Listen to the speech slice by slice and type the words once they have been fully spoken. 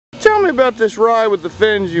tell me about this ride with the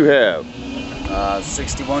fins you have.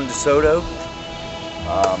 61 Desoto.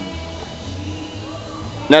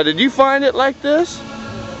 Now, did you find it like this?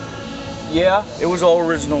 Yeah, it was all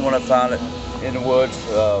original when I found it in the woods.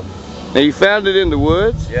 Now, you found it in the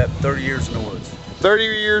woods? Yep, 30 years in the woods. 30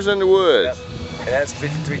 years in the woods? Yep. It has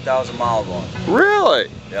 53,000 miles on it. Really?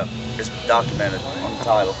 Yep, it's documented on the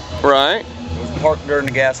title. Right. It was parked during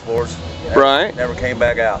the gas wars. Right. Never came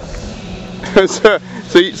back out.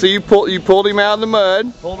 so you pulled him out of the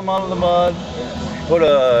mud. Pulled him out of the mud.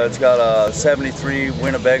 It's got a 73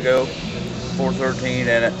 Winnebago 413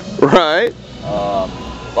 in it. Right.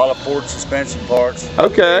 A lot of Ford suspension parts.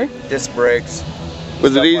 Okay. Disc brakes.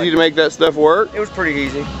 Was it easy to make that stuff work? It was pretty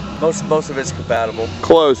easy. Most of it's compatible.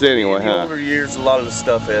 Close anyway, in the older years, a lot of the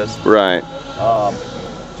stuff is. Right.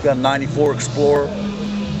 It's got a 94 Explorer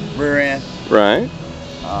rear end. Right.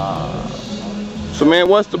 So man,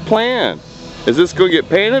 what's the plan? Is this going to get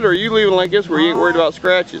painted, or are you leaving like this where you ain't worried about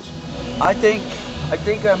scratches? I think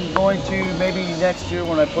I'm going to, maybe next year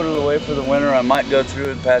when I put it away for the winter, I might go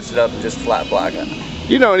through and patch it up and just flat black it.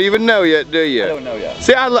 You don't even know yet, do you? I don't know yet.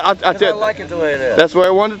 See, I like it the way it is. That's why I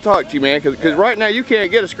wanted to talk to you, man, because right now you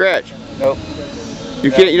can't get a scratch. Nope.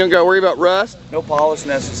 You can't. You don't got to worry about rust. No polish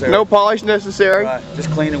necessary. No polish necessary. Right.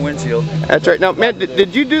 Just clean the windshield. That's right. Now, man,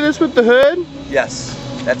 did you do this with the hood? Yes.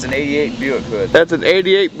 That's an 88 Buick hood. That's an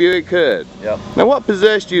 88 Buick hood. Yep. Now, what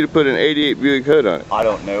possessed you to put an 88 Buick hood on it? I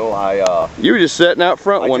don't know. You were just sitting out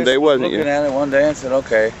front one day, wasn't you? Looking at it one day and said,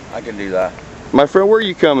 okay, I can do that. My friend, where are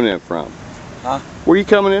you coming in from? Huh? Where are you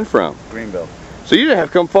coming in from? Greenville. So you didn't have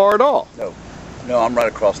to come far at all? No. No, I'm right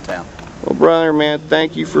across town. Well, brother, man,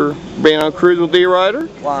 thank you for being on Cruising with D-Rider.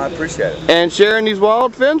 Well, I appreciate it. And sharing these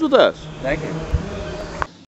wild fins with us. Thank you.